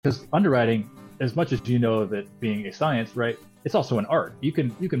because underwriting, as much as you know of it being a science, right? It's also an art. You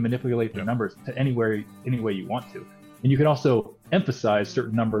can manipulate the Yep. numbers to anywhere, any way you want to, and you can also emphasize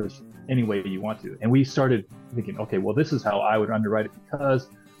certain numbers any way you want to. And we started thinking, okay, well, this is how I would underwrite it because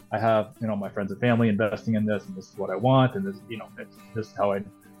I have, my friends and family investing in this, and this is what I want, and this is how I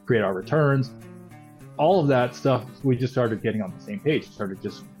create our returns. All of that stuff, we just started getting on the same page. Started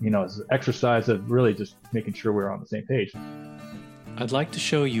just, as an exercise of really just making sure we we're on the same page. I'd like to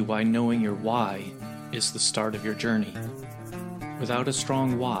show you why knowing your why is the start of your journey. Without a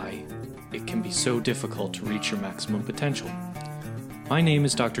strong why, it can be so difficult to reach your maximum potential. My name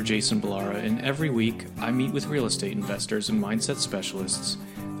is Dr. Jason Ballara, and every week I meet with real estate investors and mindset specialists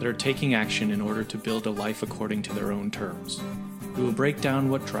that are taking action in order to build a life according to their own terms. We will break down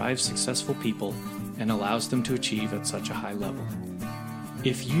what drives successful people and allows them to achieve at such a high level.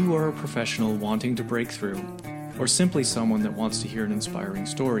 If you are a professional wanting to break through, or simply someone that wants to hear an inspiring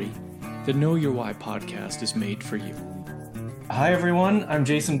story, the Know Your Why podcast is made for you. Hi everyone, I'm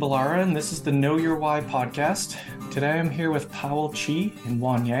Jason Ballara, and this is the Know Your Why podcast. Today I'm here with Powell, Chee, and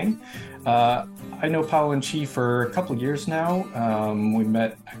Wan Yang. I know Powell and Chee for a couple of years now. We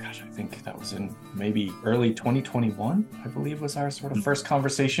met, I think that was in maybe early 2021, I believe was our sort of first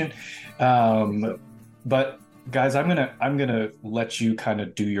conversation. But guys, I'm gonna let you kind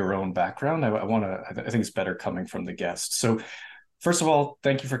of do your own background. I think it's better coming from the guest. So first of all,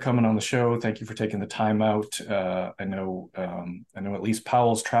 thank you for coming on the show. Thank you for taking the time out. I know at least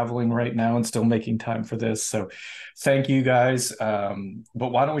Powell's traveling right now and still making time for this. So thank you guys. But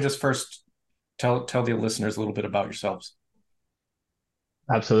why don't we just first tell the listeners a little bit about yourselves?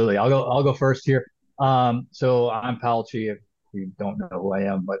 Absolutely. I'll go first here. So I'm Powell Chee, if you don't know who I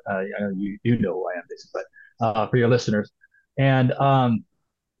am, but I know you know who I am, basically, but for your listeners. And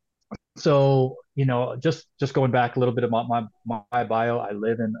so, just going back a little bit about my bio, I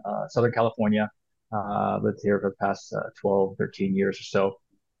live in Southern California. Lived here for the past 12, 13 years or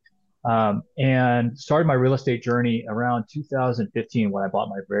so. And started my real estate journey around 2015 when I bought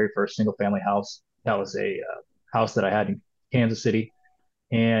my very first single family house. That was a house that I had in Kansas City.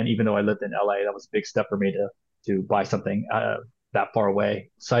 And even though I lived in LA, that was a big step for me to buy something that far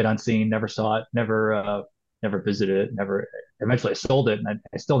away, sight unseen. Never saw it, never visited it, never. Eventually, I sold it, and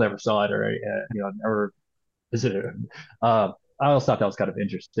I still never saw it, or never visited it. I always thought that was kind of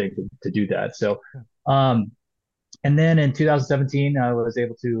interesting to do that. So, um, and then in 2017, I was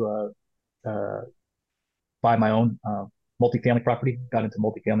able to buy my own multifamily property. Got into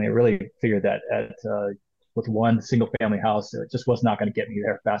multifamily. I really figured that with one single family house, it just was not going to get me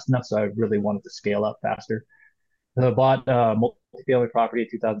there fast enough. So I really wanted to scale up faster. So I bought multifamily property in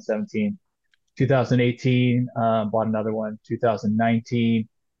 2017. 2018, bought another one. 2019,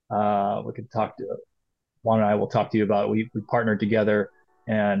 we could talk to Juan and I will talk to you about. We partnered together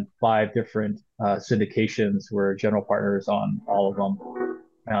and five different syndications. We're general partners on all of them,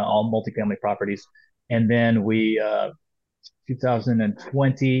 all multifamily properties. And then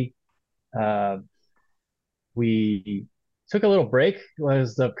 2020, uh, we took a little break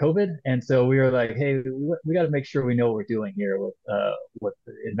was of COVID, and so we were like, hey, we got to make sure we know what we're doing here with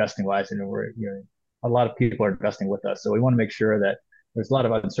investing wise, and a lot of people are investing with us, so we want to make sure that there's a lot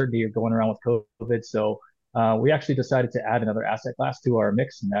of uncertainty going around with COVID. So we actually decided to add another asset class to our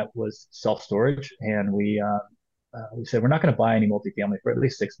mix, and that was self storage, and we said we're not going to buy any multifamily for at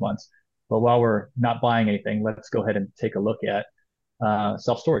least 6 months. But while we're not buying anything, let's go ahead and take a look at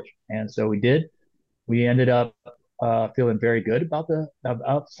self storage. And so we did. We ended up feeling very good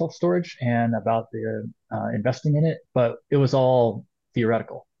about self storage and about the investing in it, but it was all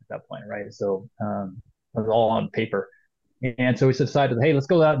theoretical at that point, right? So it was all on paper. And so we decided, hey, let's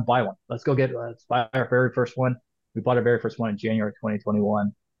go out and buy one. Let's buy our very first one. We bought our very first one in January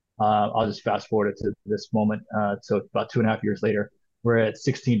 2021. I'll just fast forward it to this moment. So about 2.5 years later, we're at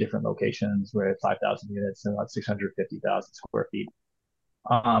 16 different locations. We're at 5,000 units and about 650,000 square feet.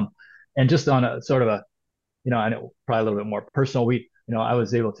 Um, and just on a sort of I know probably a little bit more personal. I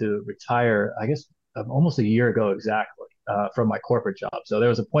was able to retire, I guess, almost a year ago exactly, from my corporate job. So there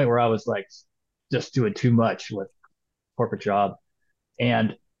was a point where I was like just doing too much with corporate job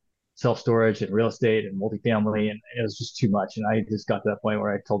and self storage and real estate and multifamily, and it was just too much. And I just got to that point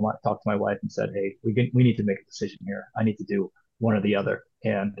where I talked to my wife and said, "Hey, we need to make a decision here. I need to do one or the other."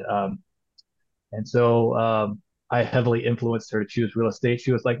 And so I heavily influenced her to choose real estate.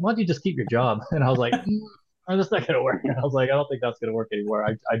 She was like, "Why don't you just keep your job?" And I was like, "That's not gonna work." And I was like, "I don't think that's gonna work anymore.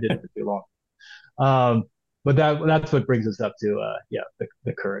 I did it for too long." Um, but that's what brings us up to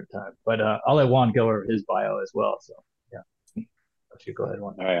the current time. But I'll let Juan go over his bio as well. So yeah, you go ahead,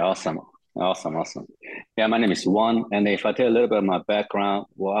 Juan. All right, awesome. Awesome, awesome. Yeah, my name is Juan, and if I tell you a little bit of my background,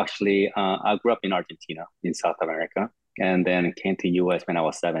 well, actually, I grew up in Argentina, in South America, and then came to US when I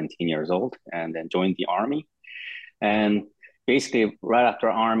was 17 years old, and then joined the army. And basically, right after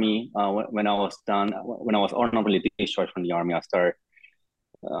army, when I was done, when I was honorably discharged from the army, I started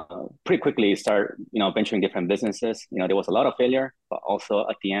pretty quickly start venturing different businesses. There was a lot of failure, but also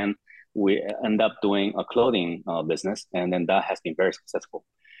at the end, we end up doing a clothing business, and then that has been very successful.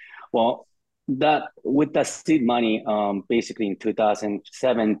 Well, that with that seed money, basically in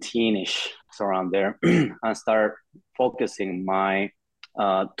 2017-ish, so around there, I start focusing my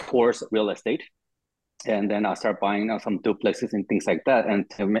towards real estate, and then I start buying some duplexes and things like that. And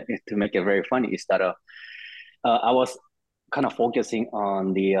to make it very funny is that I was kind of focusing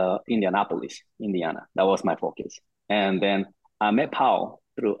on the Indianapolis, Indiana. That was my focus. And then I met Powell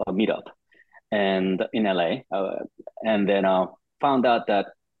through a meetup and in LA, and then found out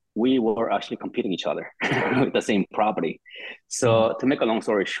that we were actually competing each other with the same property. Mhm. So to make a long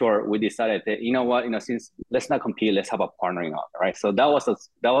story short, we decided that since let's not compete, let's have a partnering out, right? So that was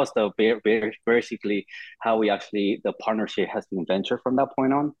the basically how we actually the partnership has been ventured from that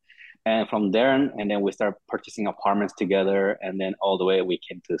point on. And from there, and then we start purchasing apartments together, and then all the way we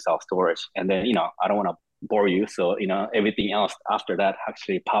came to self storage. And then I don't want to bore you, so everything else after that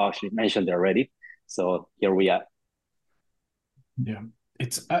actually Paul actually mentioned already. So here we are. Yeah.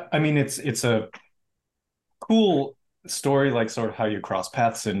 I mean, it's a cool story, like sort of how you cross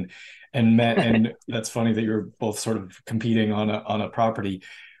paths and met, and that's funny that you're both sort of competing on a property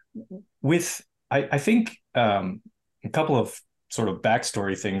with, I think, a couple of sort of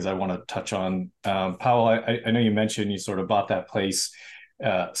backstory things I want to touch on. Powell, I know you mentioned you sort of bought that place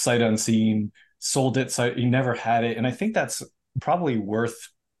sight unseen, sold it, so you never had it. And I think that's probably worth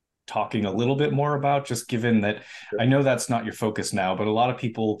talking a little bit more about, just given that I know that's not your focus now, but a lot of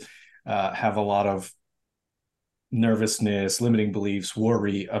people have a lot of nervousness, limiting beliefs,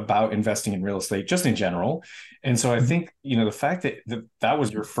 worry about investing in real estate just in general. And so I Mhm. think, the fact that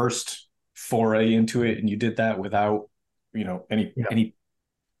was your first foray into it and you did that without, Yeah. any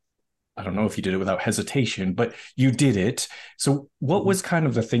I don't know if you did it without hesitation, but you did it. So what Mhm. was kind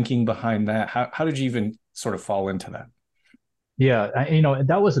of the thinking behind that? How did you even sort of fall into that? Yeah,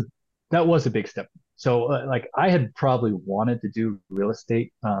 that was a big step. So like I had probably wanted to do real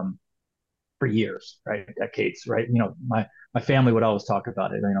estate for years, right? Decades, right? My family would always talk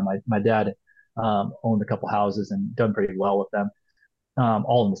about it. My dad owned a couple houses and done pretty well with them,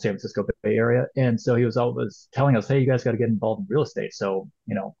 all in the San Francisco Bay Area. And so he was always telling us, "Hey, you guys got to get involved in real estate." So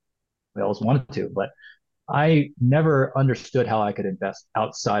we always wanted to, but I never understood how I could invest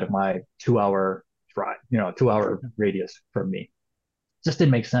outside of my 2 hour drive, 2 hour radius from me. Just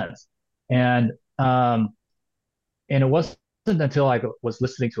didn't make sense. And um, and it wasn't until I was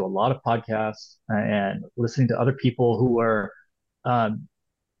listening to a lot of podcasts and listening to other people um,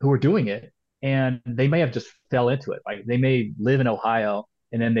 who were doing it, and they may have just fell into it. Like they may live in Ohio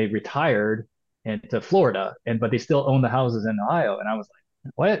and then they retired into Florida, and but they still own the houses in Ohio. And I was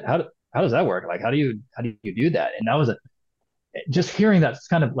like, what? How does that work? Like how do you do that? And that was just hearing that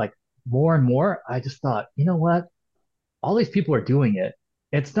kind of like more and more. I just thought, you know what? All these people are doing it.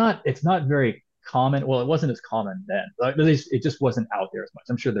 It's not very common. Well, it wasn't as common then. Like, at least it just wasn't out there as much.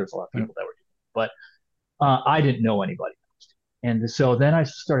 I'm sure there's a lot of Yeah. people that were doing it, but I didn't know anybody. And so then I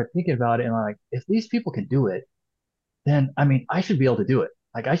started thinking about it, and like, if these people can do it, then I mean, I should be able to do it.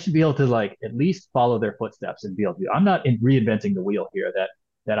 Like, I should be able to like at least follow their footsteps and be able to do. I'm not reinventing the wheel here.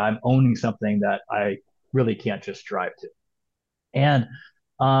 That I'm owning something that I really can't just drive to. And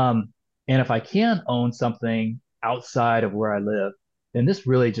um, and if I can own something outside of where I live, then this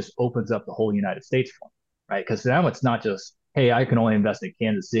really just opens up the whole United States for me, right? Because now it's not just, hey, I can only invest in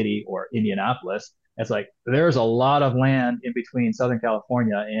Kansas City or Indianapolis. It's like there's a lot of land in between Southern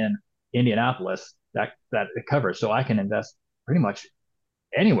California and Indianapolis that it covers, so I can invest pretty much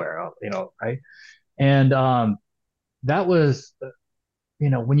anywhere, right? And that was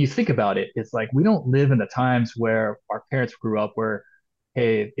when you think about it, it's like we don't live in the times where our parents grew up where,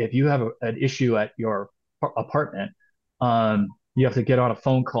 hey, if you have an issue at your apartment, you have to get on a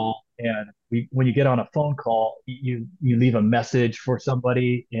phone call. And when you get on a phone call, you leave a message for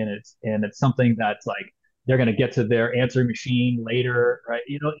somebody, and it's something that's like they're going to get to their answering machine later, right?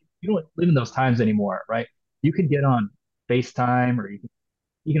 You don't live in those times anymore, right? You can get on FaceTime, or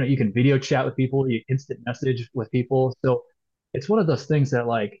you can video chat with people, you instant message with people. So it's one of those things that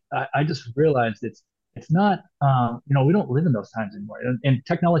like I just realized it's not we don't live in those times anymore, and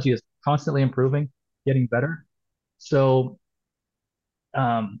technology is constantly improving, getting better. So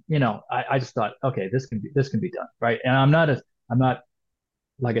I just thought, okay, this can be done, right? And I'm not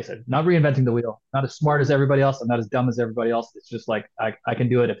like I said, not reinventing the wheel, not as smart as everybody else. I'm not as dumb as everybody else. It's just like I can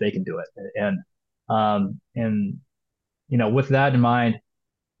do it if they can do it. And with that in mind,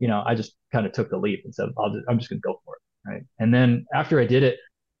 I just kind of took the leap and said, I'm just going to go for it. Right. And then after I did it,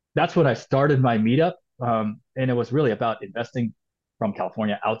 that's when I started my meetup. And it was really about investing from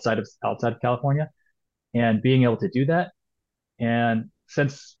California outside of California and being able to do that. And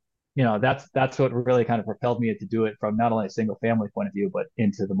since that's what really kind of propelled me to do it from not only a single family point of view, but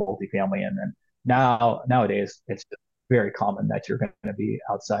into the multifamily. And then nowadays, it's just very common that you're going to be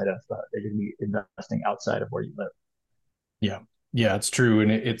that you're going to be investing outside of where you live. Yeah. Yeah, it's true.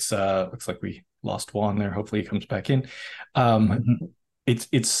 And it's looks like we lost Juan there. Hopefully he comes back in. Um, Mm-hmm.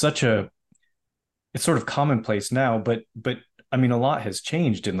 it's such a it's sort of commonplace now, but I mean a lot has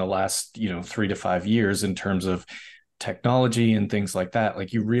changed in the last, 3 to 5 years in terms of technology and things like that.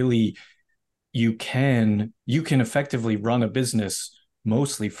 Like you can effectively run a business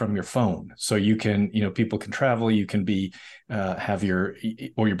mostly from your phone. So you can, people can travel, you can be have your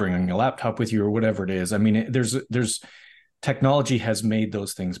or you're bringing a laptop with you or whatever it is. I mean, there's technology has made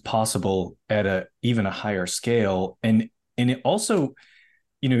those things possible at a even a higher scale. And it also,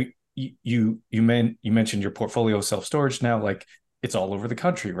 you know, you mentioned your portfolio self-storage now, like it's all over the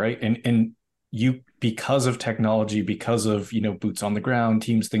country, right? And you, because of technology, because of, boots on the ground,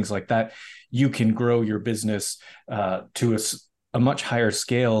 teams, things like that, you can grow your business to a much higher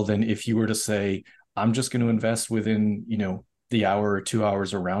scale than if you were to say, I'm just going to invest within, the hour or 2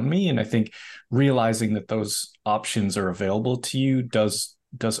 hours around me. And I think realizing that those options are available to you does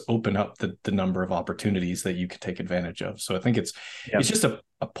open up the number of opportunities that you can take advantage of. So I think Yeah. it's just a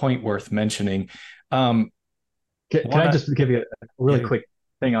point worth mentioning. Um, Can I just give you a really yeah, quick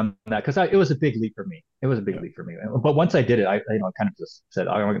thing on that? Because it was a big leap for me. It was a big yeah, leap for me. But once I did it, I kind of just said,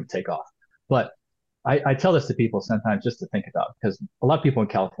 I'm going to take off. But I tell this to people sometimes just to think about, because a lot of people in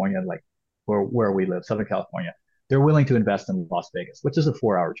California, like where we live, Southern California, they're willing to invest in Las Vegas, which is a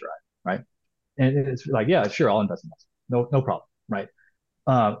 4 hour drive, right? And it's like, yeah, sure, I'll invest in Las Vegas. No problem, right?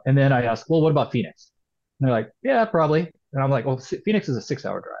 And then I ask, well, what about Phoenix? And they're like, yeah, probably. And I'm like, well, Phoenix is a 6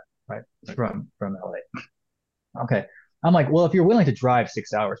 hour drive, right? right. From LA. Okay. I'm like, well, if you're willing to drive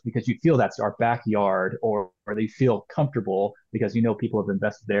 6 hours because you feel that's our backyard, or they feel comfortable because people have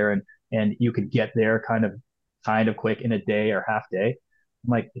invested there, and you could get there kind of quick in a day or half day.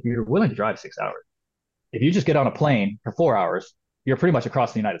 I'm like, if you're willing to drive 6 hours, if you just get on a plane for 4 hours, you're pretty much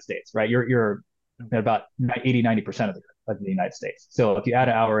across the United States, right? You're at about 80, 90% of the United States. So if you add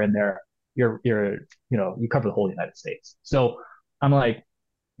an hour in there, you cover the whole United States. So I'm like,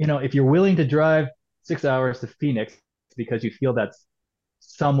 if you're willing to drive 6 hours to Phoenix because you feel that's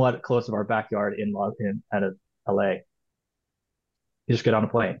somewhat close of our backyard in out of LA, you just get on a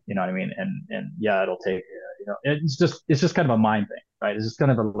plane. You know what I mean? And yeah, it'll take. It's just kind of a mind thing, right? It's just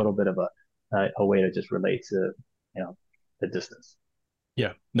kind of a little bit of a way to just relate to the distance.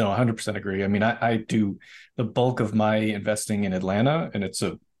 Yeah, no, 100% agree. I mean, I do the bulk of my investing in Atlanta, and it's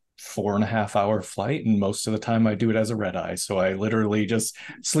a 4.5 hour flight. And most of the time I do it as a red eye. So I literally just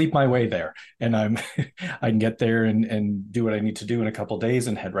sleep my way there, and I can get there and do what I need to do in a couple of days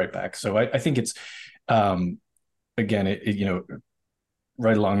and head right back. So I think it's, again,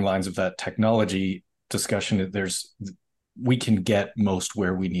 right along the lines of that technology discussion, we can get most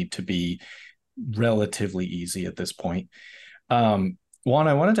where we need to be relatively easy at this point. Juan,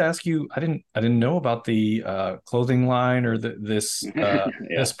 I wanted to ask you, I didn't know about the clothing line or this Yeah.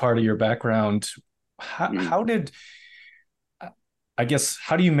 this part of your background. How, Mm. how did I guess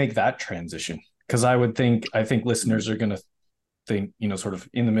how do you make that transition? Because I think listeners are going to think, sort of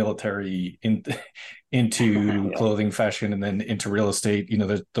in the military, into Yeah. clothing, fashion, and then into real estate.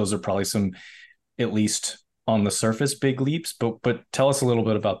 Those are probably some, at least on the surface, big leaps. But tell us a little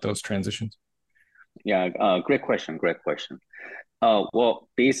bit about those transitions. Yeah. Great question. Great question. Well,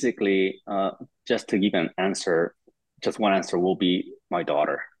 basically, just to give an answer, just one answer will be my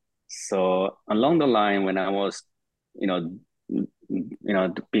daughter. So along the line, when I was, you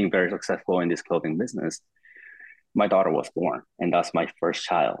know, being very successful in this clothing business, my daughter was born, and that's my first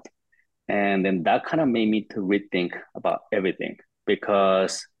child. And then that kind of made me to rethink about everything,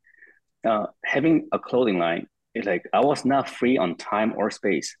 because having a clothing line is like I was not free on time or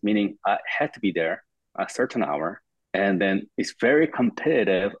space, meaning I had to be there a certain hour. And then it's very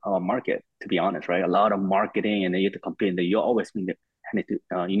competitive market, to be honest, right? A lot of marketing, and then you have to compete, and then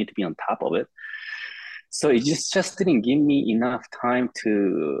you need to be on top of it. So it just didn't give me enough time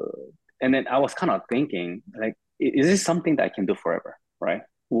to. And then I was kind of thinking, like, is this something that I can do forever, right?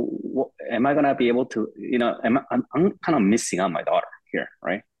 Am I gonna be able to, I'm kind of missing out my daughter here,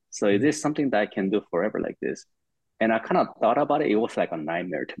 right? So is this something that I can do forever like this? And I kind of thought about it. It was like a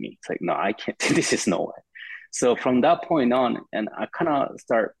nightmare to me. It's like, no, I can't. This is no way. So from that point on, and I kind of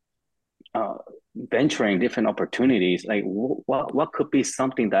start uh, venturing different opportunities. Like, what could be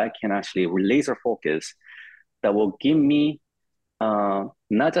something that I can actually laser focus that will give me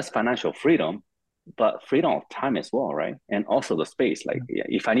not just financial freedom, but freedom of time as well, right? And also the space. Like, yeah,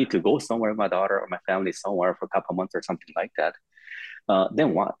 if I need to go somewhere with my daughter or my family somewhere for a couple of months or something like that,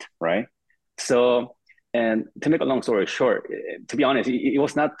 then what, right? So, and to make a long story short, to be honest, it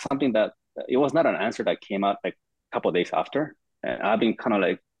was not something that it was not an answer that came out like a couple of days after. And I've been kind of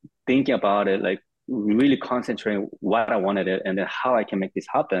like thinking about it, like really concentrating what I wanted it and then how I can make this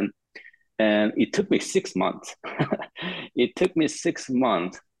happen. And it took me 6 months. It took me 6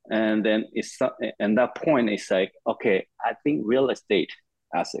 months, and then it's and that point it's like, okay, I think real estate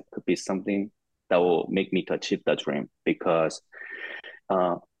asset could be something that will make me to achieve that dream because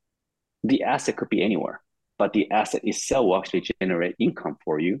uh, the asset could be anywhere, but the asset itself will actually generate income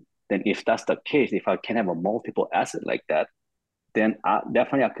for you. Then, if that's the case, if I can have a multiple asset like that, then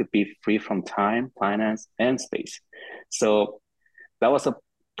definitely I could be free from time, finance, and space. So that was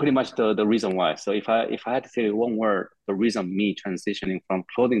pretty much the reason why. So if I had to say one word, the reason me transitioning from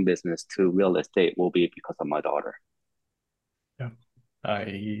clothing business to real estate will be because of my daughter. Yeah,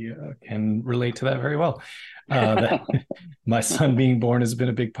 I can relate to that very well. That my son being born has been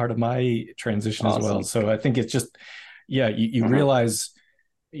a big part of my transition as well. Awesome. So I think it's just, yeah, you Mm-hmm. realize,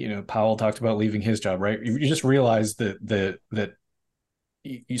 Powell talked about leaving his job, right? You just realize that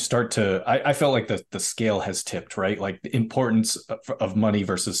you start to, I felt like the scale has tipped, right? Like the importance of money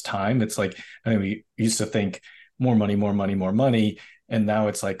versus time. It's like, I mean, we used to think more money, more money, more money. And now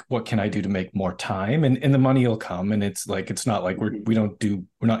it's like, what can I do to make more time? And the money will come. And it's like, it's not like we're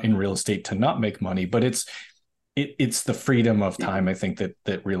not in real estate to not make money, but it's the freedom of Mm-hmm. time. I think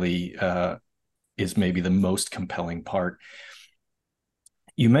that really is maybe the most compelling part.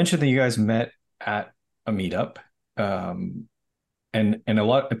 You mentioned that you guys met at a meetup. Um, and a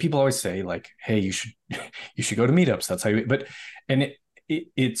lot of people always say like, hey, you should go to meetups, that's how you, but and it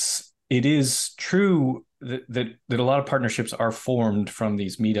is true that a lot of partnerships are formed from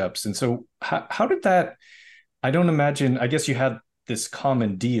these meetups. And so how did that, I don't imagine, I guess you had this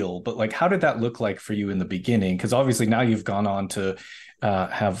common deal, but like how did that look like for you in the beginning? Because obviously now you've gone on to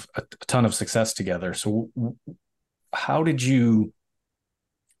have a ton of success together. So how did you,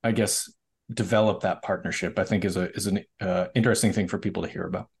 I guess, develop that partnership? I think is an interesting thing for people to hear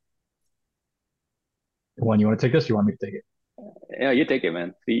about. One, you want to take this? Or you want me to take Yeah, you take it,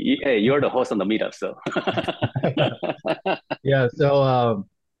 man. Hey, you're the host on the meetup, so. it? Yeah. So,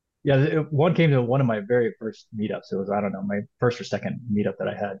 yeah, one came to one of my very first meetups. It was, I don't know, my first or second meetup that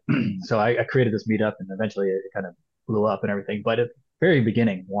I had. So I created this meetup and eventually it kind of blew up and everything. But at the very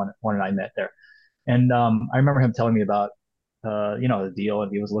beginning, one and I met there. And I remember him telling me about, the deal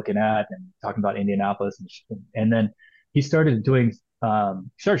and he was looking at and talking about Indianapolis. And then he started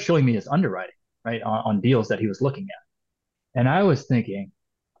started showing me his underwriting, right, on deals that he was looking at. And I was thinking,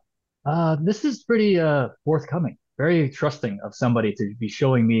 this is pretty forthcoming, very trusting of somebody to be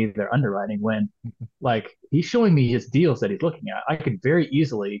showing me their underwriting when, like, he's showing me his deals that he's looking at. I could very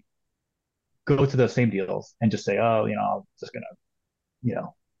easily go to those same deals and just say, oh, I'm just gonna, you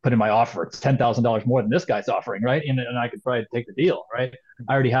know, put in my offer. It's $10,000 more than this guy's offering, right? And I could probably take the deal, right?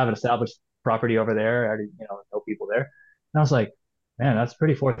 I already have an established property over there. I already, know people there. And I was like, man, that's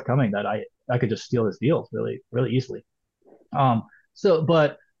pretty forthcoming that I could just steal this deal really, really easily. Um, so,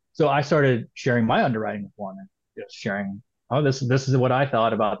 but so I started sharing my underwriting with one and just sharing, oh, this is what I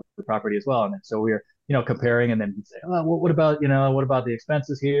thought about the property as well. And then, so we were, comparing, and then he'd say, oh, what about, what about the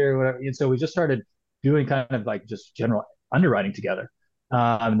expenses here? Whatever. And so we just started doing kind of like just general underwriting together.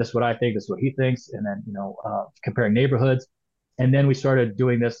 This is what I think, this is what he thinks, and then, comparing neighborhoods. And then we started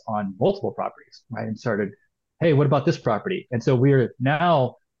doing this on multiple properties, right? And started, hey, what about this property? And so we're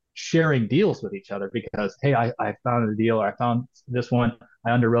now sharing deals with each other because, hey, I found a deal, or I found this one,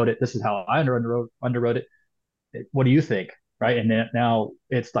 I underwrote it. This is how I underwrote it. What do you think? Right. And then now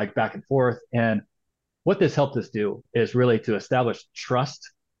it's like back and forth. And what this helped us do is really to establish trust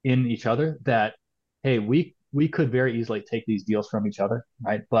in each other that, hey, we could very easily take these deals from each other,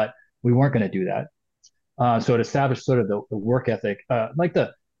 right? But we weren't going to do that. So it established sort of the work ethic, like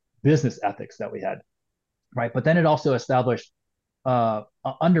the business ethics that we had, right? But then it also established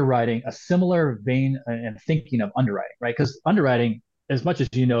underwriting, a similar vein and thinking of underwriting, right? Because underwriting, as much as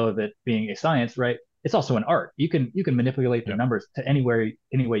you know that being a science, right, it's also an art. You can manipulate the Yeah. numbers to any way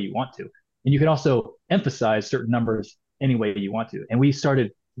you want to, and you can also emphasize certain numbers any way you want to. And we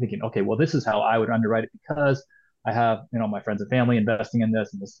started thinking, okay, well, this is how I would underwrite it because I have my friends and family investing in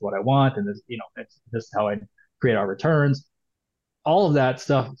this, and this is what I want, and this is how I create our returns, all of that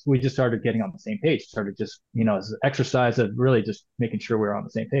stuff. We just started getting on the same page, started just, as an exercise of really just making sure we we're on the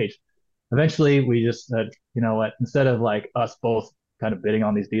same page. Eventually we just said, you know what, instead of like us both kind of bidding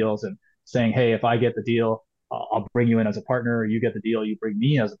on these deals and saying, hey, if I get the deal, I'll bring you in as a partner, you get the deal, you bring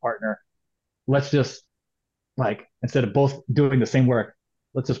me as a partner. Let's just, like, instead of both doing the same work,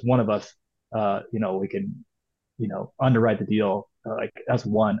 let's just one of us, we can, underwrite the deal, like as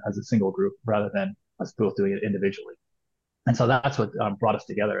one, as a single group, rather than us both doing it individually. And so that's what brought us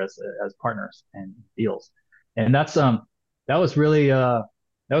together as partners and deals. And that was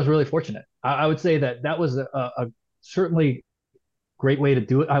really fortunate. I would say that that was a certainly great way to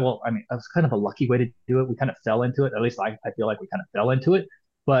do it. Well, I mean, it was kind of a lucky way to do it. We kind of fell into it. At least I feel like we kind of fell into it.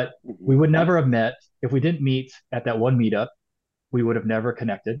 But we would never have met if we didn't meet at that one meetup. We would have never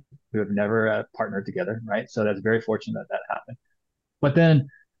connected. We would have never partnered together, right? So that's very fortunate that that happened. But then,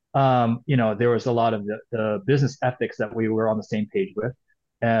 there was a lot of the business ethics that we were on the same page with.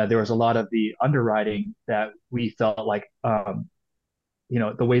 There was a lot of the underwriting that we felt like,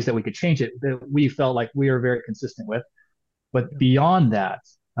 the ways that we could change it, that we felt like we were very consistent with. But beyond that,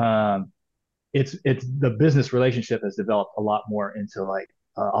 it's the business relationship has developed a lot more into like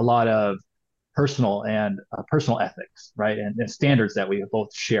a lot of personal ethics, right, and standards that we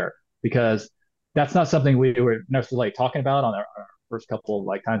both share. Because that's not something we were necessarily talking about on our first couple of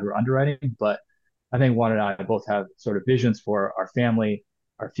like times we were underwriting, but I think Juan and I both have sort of visions for our family,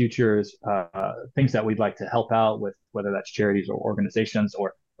 our futures, things that we'd like to help out with, whether that's charities or organizations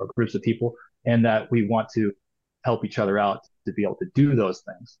or groups of people, and that we want to help each other out to be able to do those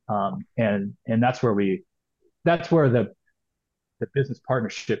things. And that's where the business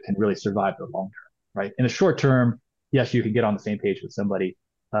partnership can really survive the long term, right? In the short term, yes, you can get on the same page with somebody.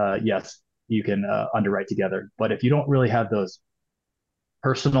 Yes, you can underwrite together. But if you don't really have those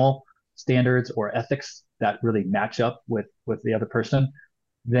personal standards or ethics that really match up with the other person,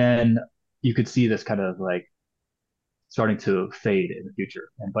 then you could see this kind of like starting to fade in the future.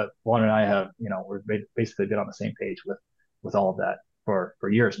 But Juan and I have, we're basically been on the same page with all of that for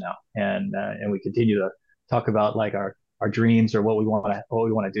years now, and we continue to talk about like our dreams or what we want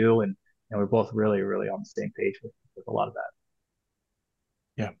to do, and we're both really really on the same page with a lot of that.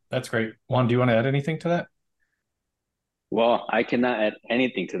 Yeah, that's great. Juan, do you want to add anything to that? Well, I cannot add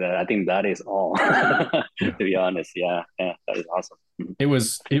anything to that. I think that is all. Yeah. To be honest, yeah, that is awesome. It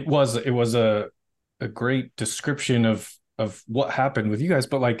was a great description of what happened with you guys,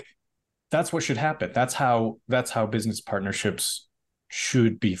 but like that's what should happen. That's how business partnerships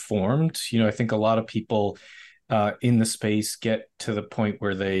should be formed. I think a lot of people in the space get to the point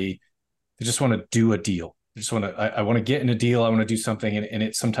where they just want to do a deal. I want to get in a deal. I want to do something, and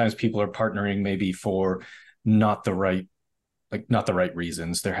it sometimes people are partnering maybe for not the right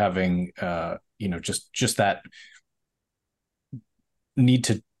reasons. They're having just that need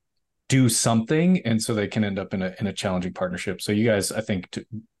to do something, and so they can end up in a challenging partnership. So you guys, I think,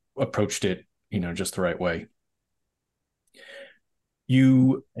 approached it just the right way.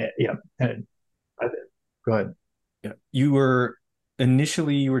 Yeah. Go ahead. Yeah, you were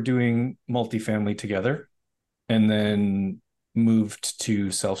doing multifamily together, and then moved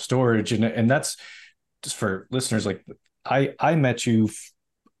to self-storage, and that's just for listeners. Like I met you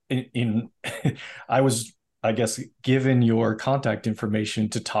in I was, I guess, given your contact information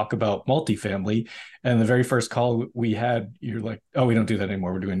to talk about multifamily, and the very first call we had, you're like, "Oh, we don't do that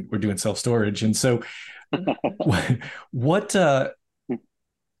anymore. We're doing self-storage." And so, what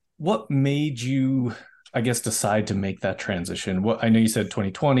what made you, I guess, decide to make that transition? I know you said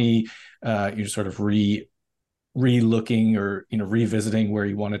 2020, you're sort of re-looking or revisiting where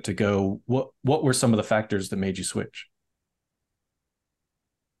you wanted to go. What were some of the factors that made you switch?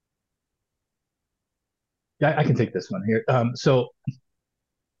 Yeah, I can take this one here.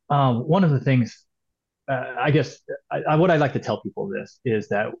 One of the things, I guess, what I'd like to tell people this is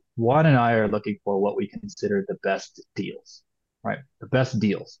that Juan and I are looking for what we consider the best deals, right? The best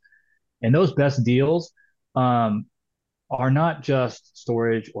deals. And those best deals are not just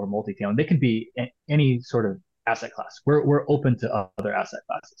storage or multifamily. They can be any sort of asset class. We're open to other asset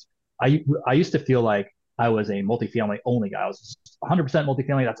classes. I used to feel like I was a multifamily only guy. I was 100%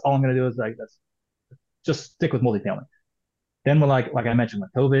 multifamily. That's all I'm going to do is like that's just stick with multifamily. Then when like I mentioned, when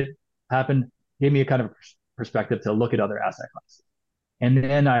COVID happened, gave me a kind of perspective to look at other asset classes. And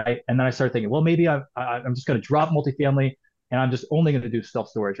then I started thinking, well, maybe I'm just going to drop multifamily and I'm just only going to do self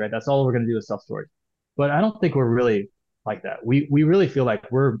storage, right? That's all we're going to do is self storage. But I don't think we're really like that. We really feel like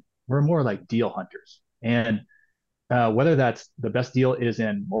we're more like deal hunters, and whether that's the best deal is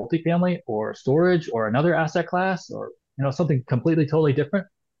in multifamily or storage or another asset class or something completely totally different,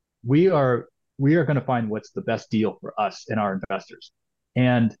 we are we are going to find what's the best deal for us and our investors.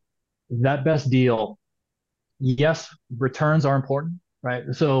 And that best deal, yes, returns are important, right?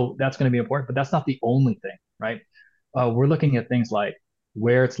 So that's going to be important, but that's not the only thing, right? We're looking at things like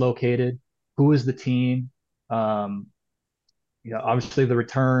where it's located, who is the team, um, obviously the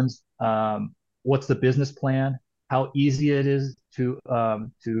returns, what's the business plan, how easy it is to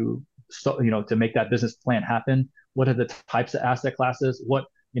make that business plan happen. What are the types of asset classes?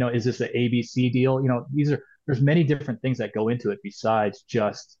 Is this an ABC deal? There's many different things that go into it besides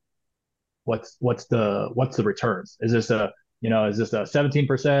just what's the returns? Is this a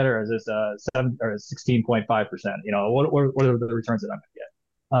 17% or is this a 16.5%? What are the returns that I'm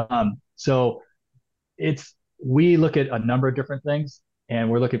going to get? So it's we look at a number of different things and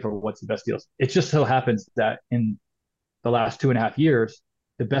we're looking for what's the best deals. It just so happens that in the last 2.5 years,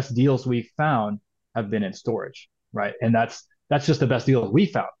 the best deals we found have been in storage, right? And that's just the best deals we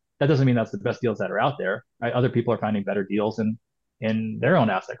found. That doesn't mean that's the best deals that are out there, right? Other people are finding better deals in their own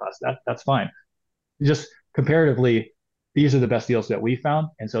asset class. That's fine. Just comparatively, these are the best deals that we found,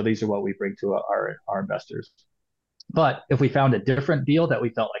 and so these are what we bring to our investors. But if we found a different deal that we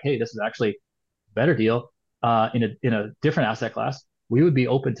felt like, hey, this is actually a better deal in a different asset class, we would be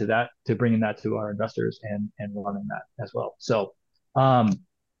open to that, to bringing that to our investors and running that as well. So,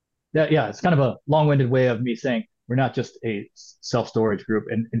 yeah, it's kind of a long-winded way of me saying we're not just a self-storage group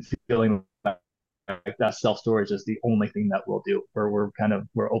and feeling like that self-storage is the only thing that we'll do, or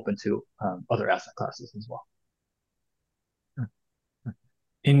we're open to other asset classes as well.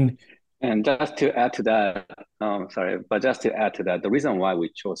 In And just to add to that, sorry, but just to add to that, the reason why we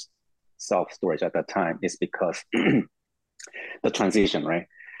chose self-storage at that time is because the transition, right?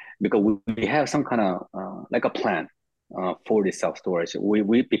 Because we have some kind of like a plan for the self-storage.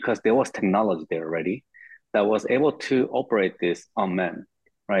 We because there was technology there already that was able to operate this unmanned,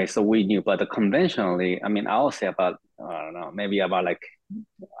 right? So we knew, but conventionally, I mean, I would say about I don't know, maybe about like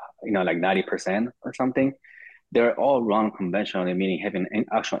like 90% or something. They're all run conventionally, meaning having an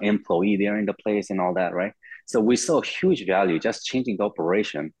actual employee there in the place and all that, right? So we saw huge value just changing the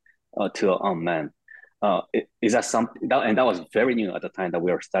operation to unmanned. Is that something that, and that was very new at the time that we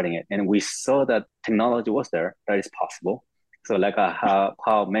were studying it, and we saw that technology was there, that is possible. So like how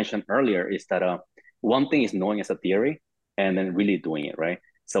Paul mentioned earlier, is that one thing is knowing as a theory and then really doing it, right?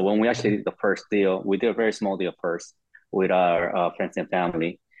 So when we actually did the first deal, we did a very small deal first with our friends and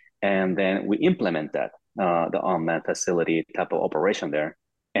family, and then we implement that the unmanned facility type of operation there,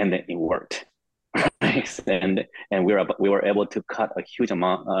 and then it worked. And we were able to cut a huge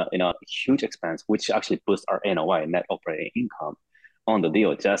amount, huge expense, which actually boosts our NOI, net operating income, on the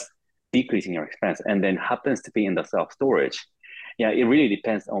deal, just decreasing your expense. And then happens to be in the self storage. Yeah, it really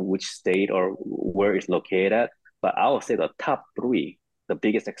depends on which state or where it's located at. But I would say the top three, the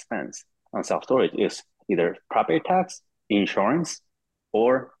biggest expense on self storage is either property tax, insurance,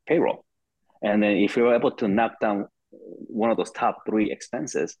 or payroll. And then if you're able to knock down one of those top three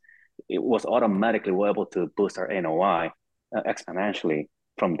expenses, it was automatically we're able to boost our NOI exponentially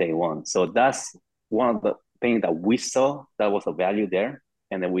from day one. So that's one of the things that we saw that was a value there.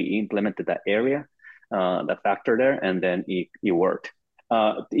 And then we implemented that area, that factor there, and then it worked.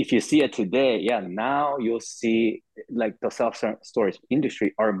 If you see it today, yeah, now you'll see like the self-storage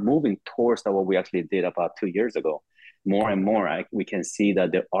industry are moving towards what we actually did about 2 years ago. More and more, we can see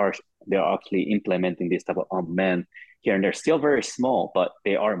that they're actually implementing this type of unmanned here, and they're still very small, but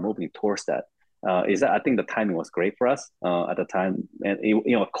they are moving towards that. I think the timing was great for us at the time, and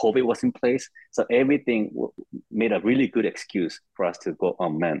COVID was in place, so everything made a really good excuse for us to go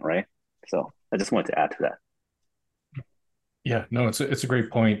unmanned, right? So I just wanted to add to that. Yeah, no, it's a great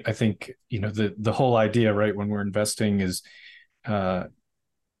point. I think the whole idea, right, when we're investing is be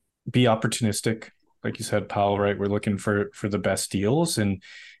opportunistic, like you said, Powell, right? We're looking for the best deals, and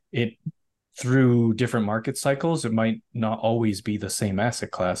it through different market cycles, it might not always be the same asset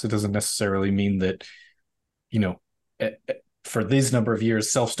class. It doesn't necessarily mean that, for these number of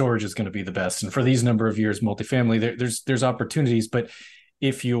years, self-storage is going to be the best, and for these number of years, multifamily. There's opportunities, but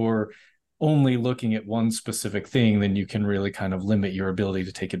if you're only looking at one specific thing, then you can really kind of limit your ability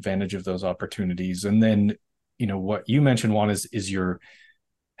to take advantage of those opportunities. And then, what you mentioned, Juan, is your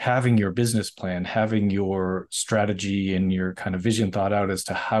having your business plan, having your strategy and your kind of vision thought out as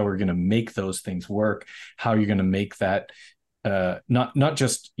to how we're going to make those things work, how you're going to make that not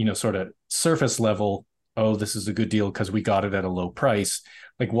just, sort of surface level, oh, this is a good deal because we got it at a low price.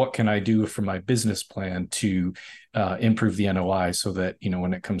 Like, what can I do for my business plan to improve the NOI so that,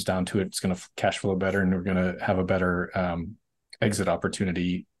 when it comes down to it, it's going to cash flow better and we're going to have a better exit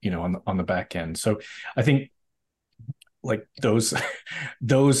opportunity, on the back end. So I think like those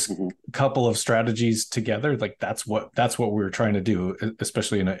those Mhm. couple of strategies together, like that's what we were trying to do,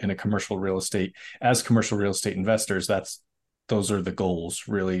 especially in a commercial real estate. As commercial real estate investors, those are the goals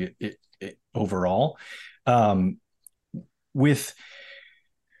really, overall. um with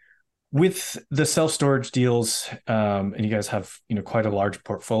the self-storage deals, and you guys have, quite a large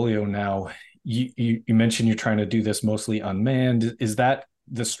portfolio now. You mentioned you're trying to do this mostly unmanned. Is that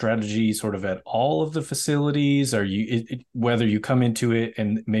the strategy sort of at all of the facilities? Are whether you come into it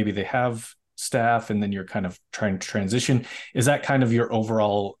and maybe they have staff and then you're kind of trying to transition, is that kind of your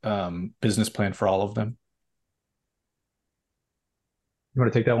overall business plan for all of them? You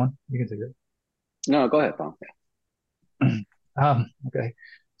want to take that one? You can take it. No, go ahead, Tom. Okay.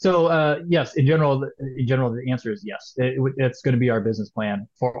 So yes, in general, the answer is yes. It's going to be our business plan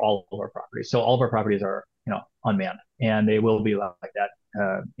for all of our properties. So all of our properties are, unmanned, and they will be like that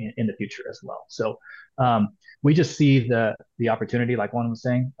in the future as well. So we just see the opportunity, like one was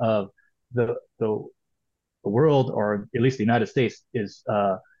saying, of the the world, or at least the United States, is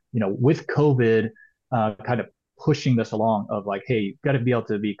with COVID, kind of pushing this along of like, hey, you've got to be able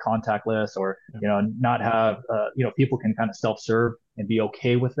to be contactless, or not have people can kind of self-serve and be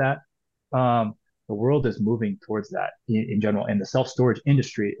okay with that. The world is moving towards that in general, and the self-storage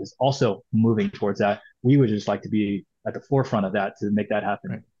industry is also moving towards that. We would just like to be at the forefront of that to make that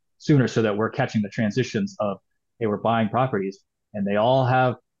happen Right. sooner, so that we're catching the transitions of, hey, we're buying properties and they all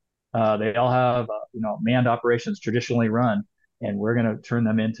have manned operations traditionally run, and we're going to turn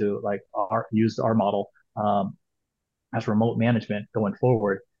them into like use our model as remote management going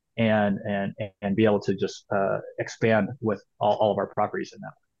forward, and be able to just expand with all of our properties in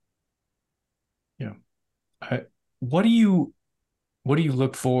that. Yeah. I, what do you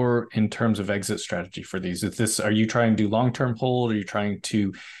look for in terms of exit strategy for these? Are you trying to do long-term hold? Are you trying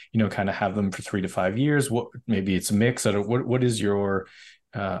to, kind of have them for 3 to 5 years? Maybe it's a mix. What is your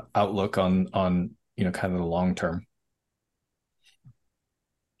outlook on kind of the long term?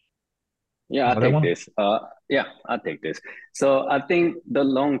 Yeah, You I'll know that take one? this. Yeah, I'll take this. So I think the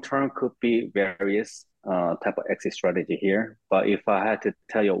long term could be various type of exit strategy here. But if I had to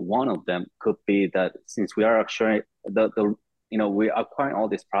tell you, one of them could be that since we are actually we are acquiring all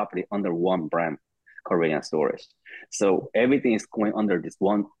this property under one brand, Korean Storage. So everything is going under this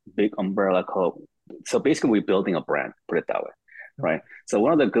one big umbrella called. So basically, we're building a brand. Put it that way, right? So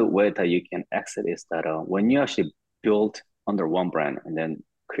one of the good ways that you can exit is that when you actually build under one brand and then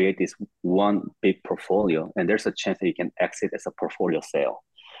create this one big portfolio, and there's a chance that you can exit as a portfolio sale.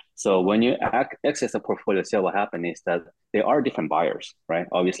 So when you exit as a portfolio sale, what happens is that there are different buyers, right?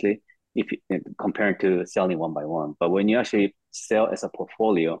 Obviously, if you, compared to selling one by one, but when you actually sell as a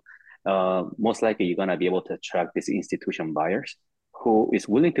portfolio, most likely you're gonna be able to attract these institution buyers who is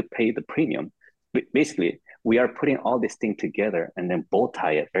willing to pay the premium. Basically, we are putting all this thing together and then bow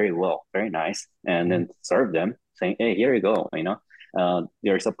tie it very well, very nice, and then serve them, saying, "Hey, here you go,"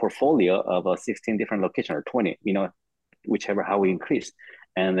 there's a portfolio of 16 different locations or 20, whichever how we increase.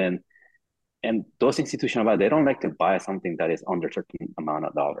 And those institutional buyers, they don't like to buy something that is under a certain amount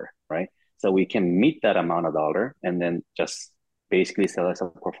of dollar, right? So we can meet that amount of dollar and then just basically sell as a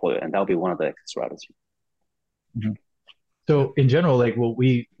portfolio. And that'll be one of the exit strategies. Mm-hmm. So in general, like what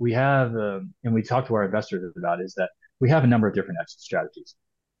we have, and we talk to our investors about, is that we have a number of different exit strategies.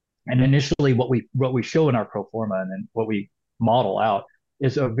 And initially, what we show in our pro forma and then what we model out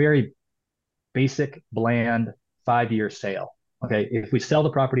is a very basic, bland 5-year sale. Okay, if we sell the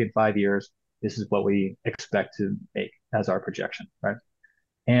property in 5 years, this is what we expect to make as our projection, right?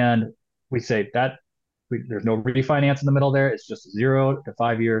 And we say that there's no refinance in the middle there. It's just 0 to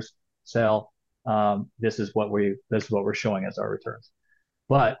 5 years sell. This is what we're showing as our returns.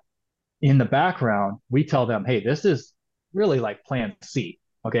 But in the background, we tell them, hey, this is really like plan C.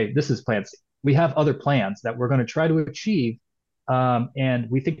 Okay, this is plan C. We have other plans that we're going to try to achieve, and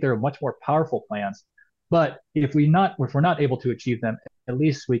we think they're much more powerful plans. But if we're not able to achieve them, at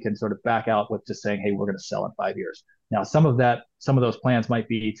least we can sort of back out with just saying, hey, we're going to sell in 5 years. Now, some of those plans might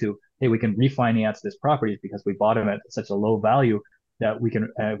be to, hey, we can refinance this property because we bought them at such a low value that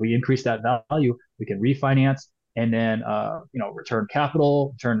we increase that value, we can refinance, and then return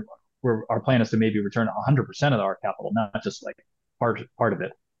capital, our plan is to maybe return 100% of our capital, not just like part of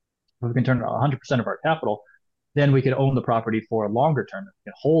it. If we can turn 100% of our capital, then we can own the property for a longer term. We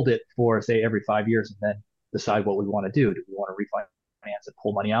can hold it for, say, every 5 years, and then decide what we want to do. Do we want to refinance and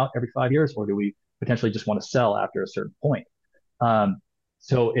pull money out every 5 years, or do we potentially just want to sell after a certain point?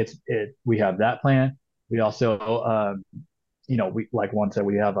 So we have that plan. We also, we, like one said,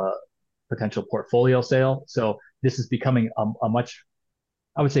 we have a potential portfolio sale. So this is becoming a much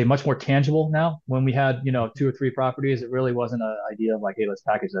I would say much more tangible now. When we had, two or three properties, it really wasn't an idea of like, hey, let's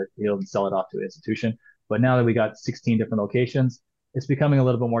package that deal and sell it off to an institution. But now that we got 16 different locations, it's becoming a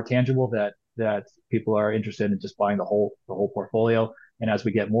little bit more tangible that people are interested in just buying the whole portfolio. And as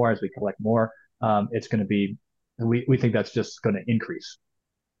we get more, as we collect more, it's going to be we think that's just going to increase.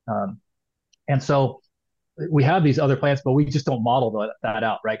 Um, and so we have these other plans, but we just don't model that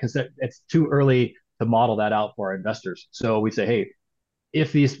out, right? Because it's too early to model that out for our investors. So we say, hey,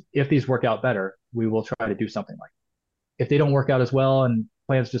 if these work out better, we will try to do something like it. If they don't work out as well and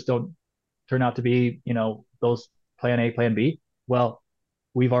plans just don't turn out to be, those plan A, plan B, well,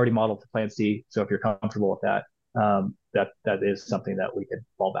 we've already modeled the plan C. So if you're comfortable with that, that is something that we can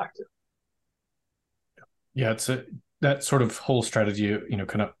fall back to. Yeah, that sort of whole strategy,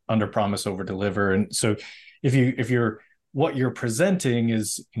 kind of under promise, over deliver. And so if you're what you're presenting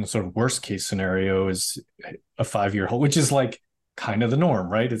is, sort of worst case scenario is a 5-year hold, which is like kind of the norm,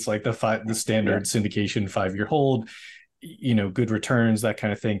 right? It's like the standard syndication 5-year hold, good returns, that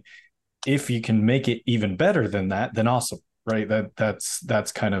kind of thing. If you can make it even better than that, then awesome, right?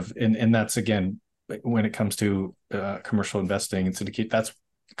 That's kind of, and that's again, when it comes to commercial investing and syndicate, that's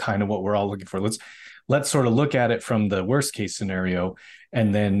kind of what we're all looking for. Let's sort of look at it from the worst case scenario,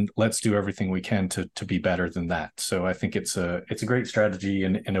 and then let's do everything we can to be better than that. So I think it's a great strategy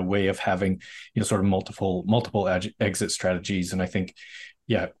and a way of having, sort of multiple exit strategies. And I think,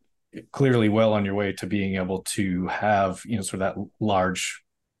 yeah, clearly well on your way to being able to have, sort of that large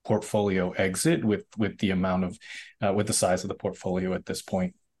portfolio exit with the amount of with the size of the portfolio at this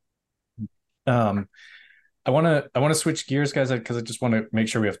point. I want to switch gears, guys, because I just want to make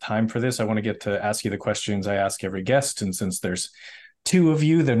sure we have time for this. I want to get to ask you the questions I ask every guest, and since there's two of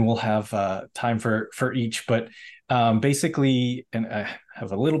you, then we'll have time for each. But basically, and I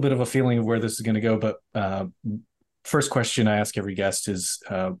have a little bit of a feeling of where this is going to go. But first question I ask every guest is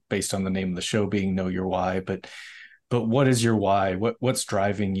based on the name of the show being "Know Your Why." But what is your why? What's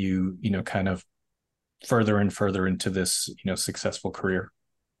driving you? Kind of further and further into this successful career.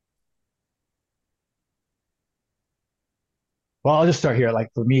 Well, I'll just start here. Like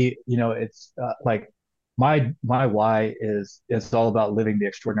for me, it's like my why is it's all about living the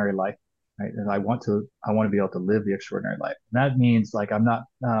extraordinary life, right? And I want to be able to live the extraordinary life. And that means like I'm not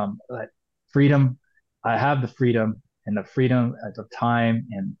like freedom. I have the freedom and the freedom of time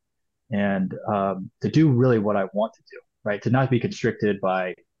and to do really what I want to do, right? To not be constricted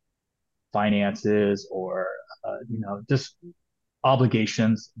by finances or just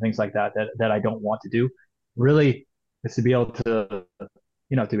obligations, things like that I don't want to do. Really, is to be able to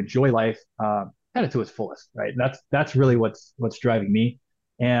to enjoy life kind of to its fullest, right? And that's really what's driving me,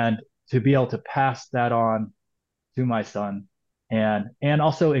 and to be able to pass that on to my son, and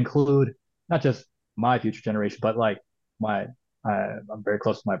also include not just my future generation, but like my I'm very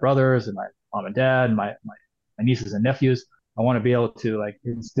close to my brothers and my mom and dad and my nieces and nephews. I want to be able to like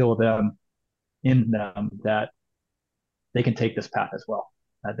instill them in them that they can take this path as well.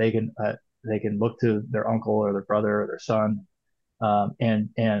 They can look to their uncle or their brother or their son,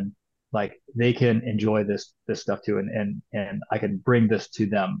 and like they can enjoy this stuff too, and I can bring this to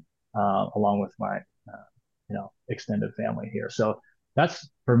them along with my extended family here. So that's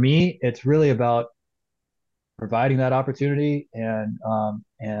for me. It's really about providing that opportunity and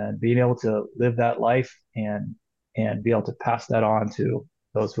being able to live that life and be able to pass that on to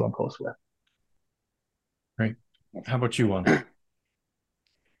those who I'm close with. Great. How about you, Juan?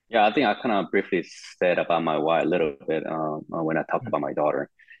 Yeah, I think I kind of briefly said about my why a little bit when I talked about my daughter.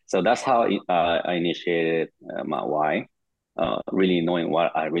 So that's how I initiated my why, really knowing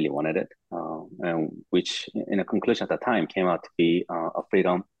what I really wanted it, and which in a conclusion at the time came out to be a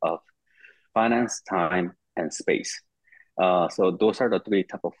freedom of finance, time, and space. So those are the three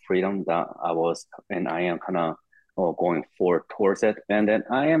type of freedom that I was and I am kind of going forward towards it. And then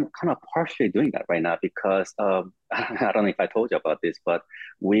I am kind of partially doing that right now because I don't know if I told you about this, but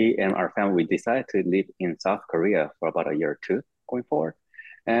we and our family, we decided to live in South Korea for about a year or two going forward.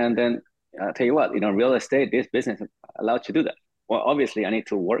 And then I'll tell you what, real estate, this business allowed to do that. Well, obviously I need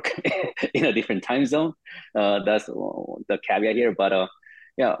to work in a different time zone. That's the caveat here, but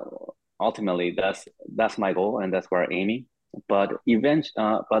yeah, ultimately that's my goal and that's where I'm aiming. But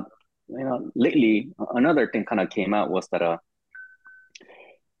lately another thing kind of came out was that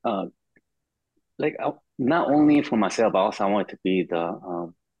uh, like not only for myself, but also I wanted to be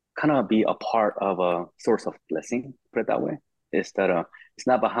the kind of be a part of a source of blessing. Put it that way. Is that it's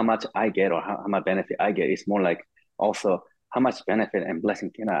not about how much I get or how much benefit I get. It's more like also how much benefit and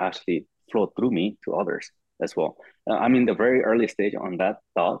blessing can I actually flow through me to others as well. I'm in the very early stage on that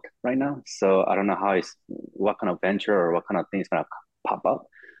thought right now, so I don't know what kind of venture or what kind of things gonna pop up.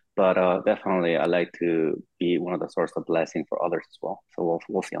 But definitely, I like to be one of the source of blessing for others as well. So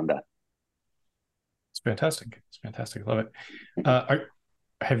we'll see on that. It's fantastic. It's fantastic. Love it. Mhm.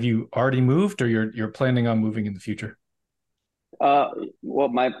 Have you already moved, or you're planning on moving in the future? Uh, well,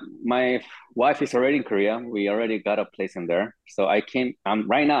 my wife is already in Korea. We already got a place in there. So I came.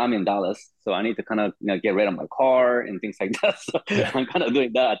 Right now. I'm in Dallas, so I need to kind of get rid of my car and things like that. So Yeah, I'm kind of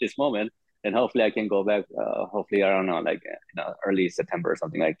doing that at this moment, and hopefully I can go back. Hopefully I don't know, like early September or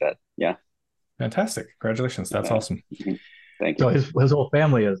something like that. Yeah. fantastic. Congratulations. That's Yeah. awesome. Mhm. Thank So you. his whole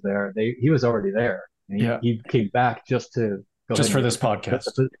family is there. He was already there, and Yeah, he came back just to go ahead just and for get the this car.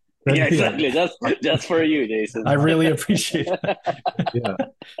 podcast. Yeah, Yeah, exactly. Just for you, I Jason. really appreciate that. yeah.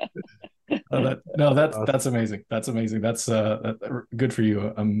 No, Uh, that's amazing. That's amazing. That's good for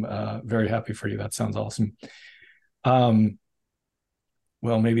you. I'm very happy for you. That sounds awesome. Um,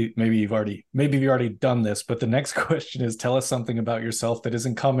 well, maybe you've already done this, but the next question is, tell us something about yourself that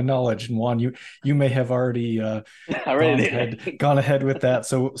isn't common knowledge. And Juan, you may have already I really did. gone ahead with that.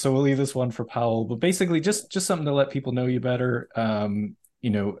 So we'll leave this one for Powell. But basically, just something to let people know you better.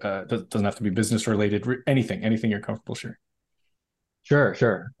 Doesn't have to be business related. Anything you're comfortable sharing. sure,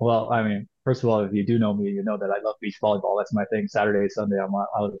 sure. Well, I mean, first of all, if you do know me, you know that I love beach volleyball. That's my thing. Saturday, Sunday, I'm out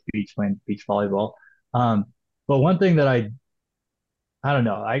at the beach playing beach volleyball. Um, but one thing that I don't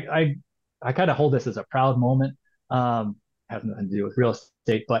know. I kind of hold this as a proud moment. Has nothing to do with real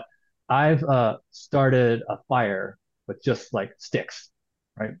estate, but I've started a fire with just like sticks,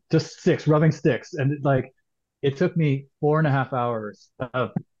 right? Just sticks, rubbing sticks, and it took me 4.5 hours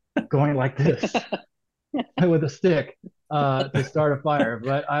of going like this with a stick to start a fire.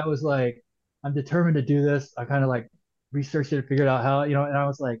 But I was like, I'm determined to do this. I kind of like researched it, figured out how, and I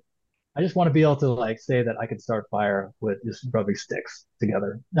was like, I just want to be able to like say that I could start fire with just rubbing sticks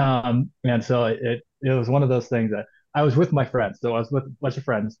together. And so it was one of those things that I was with my friends. So I was with a bunch of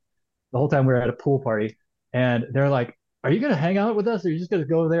friends the whole time we were at a pool party, and they're like, "Are you gonna hang out with us, or are you just gonna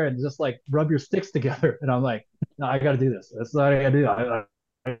go there and just like rub your sticks together?" And I'm like, "No, I got to do this. That's what I got to do.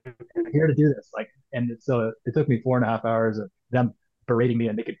 I'm here to do this." Like, and so it took me 4.5 hours of them berating me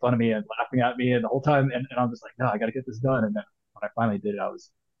and making fun of me and laughing at me and the whole time, and I'm just like, "No, I got to get this done." And then when I finally did it, I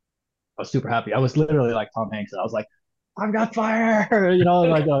was super happy. I was literally like Tom Hanks. I was like, I've got fire,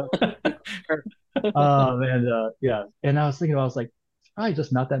 like and yeah. And I was thinking, I was like, it's probably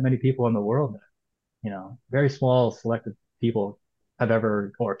just not that many people in the world that, very small selected people have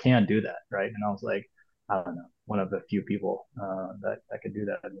ever or can do that, right? And I was like, I don't know, one of the few people that can do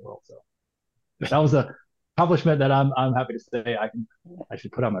that in the world. So that was a accomplishment that I'm happy to say I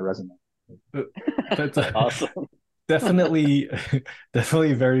should put on my resume. That's Awesome. definitely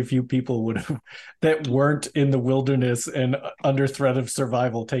definitely very few people would have that weren't in the wilderness and under threat of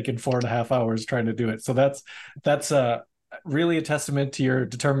survival taken 4.5 hours trying to do it. So that's really a testament to your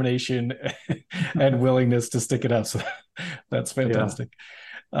determination and willingness to stick it out. So that's Yeah. fantastic.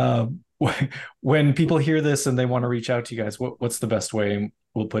 um, when people hear this and they want to reach out to you guys, what's the best way? And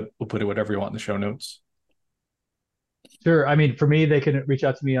we'll put it whatever you want in the show notes. Sure. I mean, for me, they can reach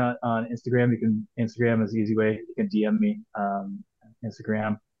out to me on Instagram. Instagram is the easy way. You can DM me, Instagram.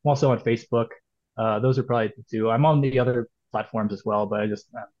 I'm also on Facebook. Those are probably the two. I'm on the other platforms as well, but I just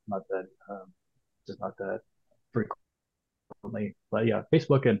just not that frequently. But yeah,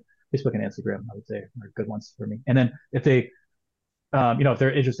 Facebook and Instagram, I would say, are good ones for me. And then if they're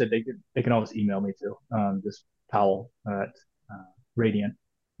interested, they can always email me too. Just Powell at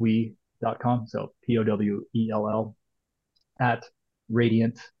radiantwe.com. So POWELL at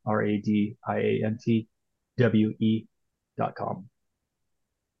radiant, RADIANTWE.com.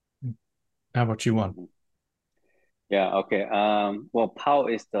 How about you, one? Yeah, okay. Well, Pao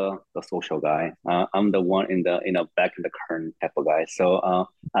is the social guy. I'm the one in the back in the current type of guy. So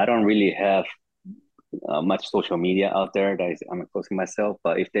I don't really have much social media out there that is I'm exposing myself.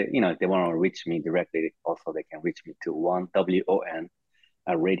 But if if they want to reach me directly, also they can reach me to WON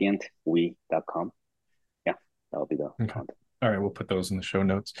at radiantwe.com. Yeah, that'll be the Okay. contact. All right, we'll put those in the show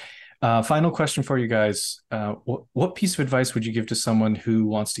notes. Final question for you guys. What piece of advice would you give to someone who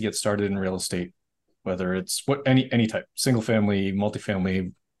wants to get started in real estate? Whether it's any type, single family,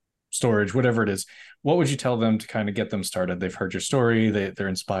 multifamily, storage, whatever it is, what would you tell them to kind of get them started? They've heard your story, they're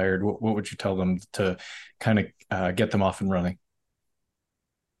inspired. What would you tell them to kind of get them off and running?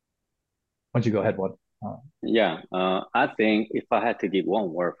 Why don't you go ahead, one? Yeah, I think if I had to give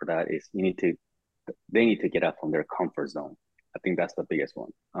one word for that is they need to get out from their comfort zone. I think that's the biggest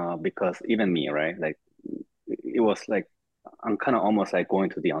one. Because even me, right? Like it was like I'm kind of almost like going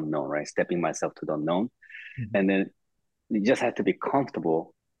to the unknown, right? Stepping myself to the unknown, Mhm. and then you just have to be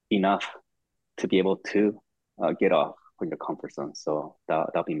comfortable enough to be able to get off from your comfort zone. So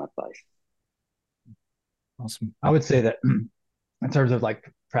that'll be my advice. Awesome. I would say that in terms of like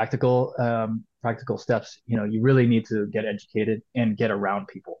practical steps, you really need to get educated and get around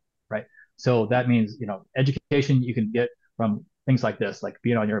people, right? So that means, education you can get from things like this, like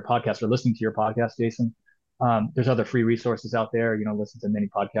being on your podcast or listening to your podcast, Jason. There's other free resources out there, listen to many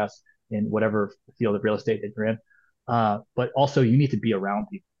podcasts in whatever field of real estate that you're in. But also you need to be around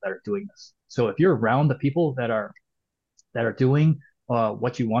people that are doing this. So if you're around the people that are doing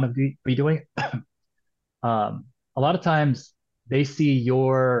what you want to be doing, a lot of times they see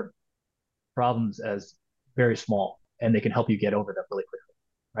your problems as very small and they can help you get over them really quickly,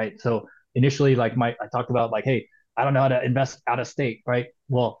 right? So initially, like I talked about, like, hey, I don't know how to invest out of state, right?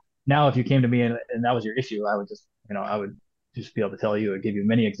 Well, now if you came to me and that was your issue, I would just be able to tell you and give you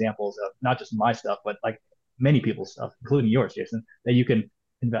many examples of not just my stuff, but like many people's stuff, including yours, Jason, that you can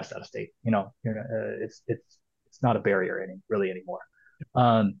invest out of state. It's not a barrier really anymore.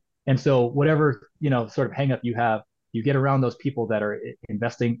 And so whatever, sort of hang up you have, you get around those people that are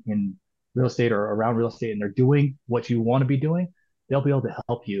investing in real estate or around real estate and they're doing what you want to be doing, they'll be able to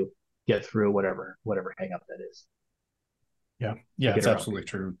help you get through whatever hang up that is. Yeah. Yeah, it's absolutely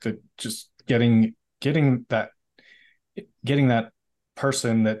true. That just getting that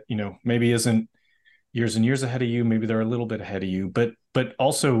person that, maybe isn't years and years ahead of you, maybe they're a little bit ahead of you, but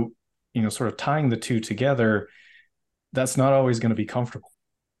also, sort of tying the two together, that's not always going to be comfortable.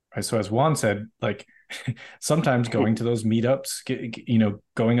 Right? So as Juan said, like sometimes going to those meetups,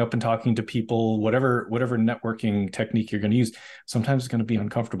 going up and talking to people, whatever networking technique you're going to use, sometimes it's going to be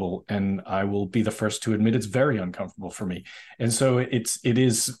uncomfortable. And I will be the first to admit it's very uncomfortable for me. And so it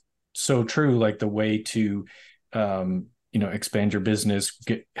is so true. Like the way to, expand your business,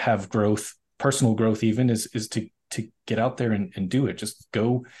 have growth, personal growth, even is to get out there and do it. Just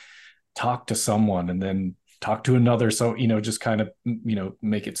go talk to someone and then talk to another. So, just kind of,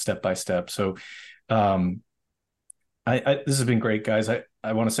 make it step by step. So, this has been great, guys.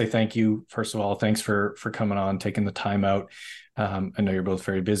 I want to say thank you. First of all, thanks for coming on, taking the time out. I know you're both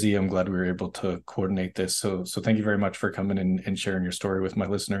very busy. I'm glad we were able to coordinate this. So thank you very much for coming and sharing your story with my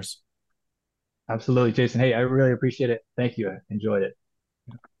listeners. Absolutely, Jason. Hey, I really appreciate it. Thank you. I enjoyed it.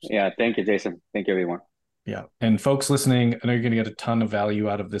 Yeah. Thank you, Jason. Thank you, everyone. Yeah. And folks listening, I know you're going to get a ton of value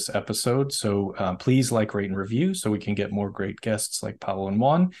out of this episode. So please like, rate, and review so we can get more great guests like Powell and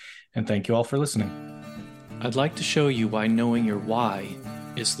Juan. And thank you all for listening. I'd like to show you why knowing your why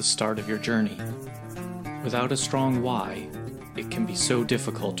is the start of your journey. Without a strong why, it can be so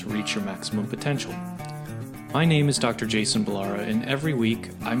difficult to reach your maximum potential. My name is Dr. Jason Ballara, and every week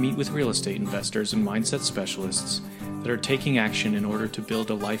I meet with real estate investors and mindset specialists that are taking action in order to build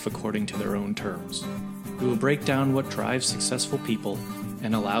a life according to their own terms. We will break down what drives successful people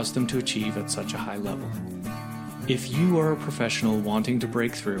and allows them to achieve at such a high level. If you are a professional wanting to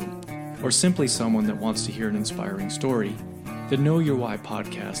break through, or simply someone that wants to hear an inspiring story, the Know Your Why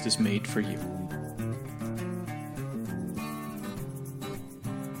podcast is made for you.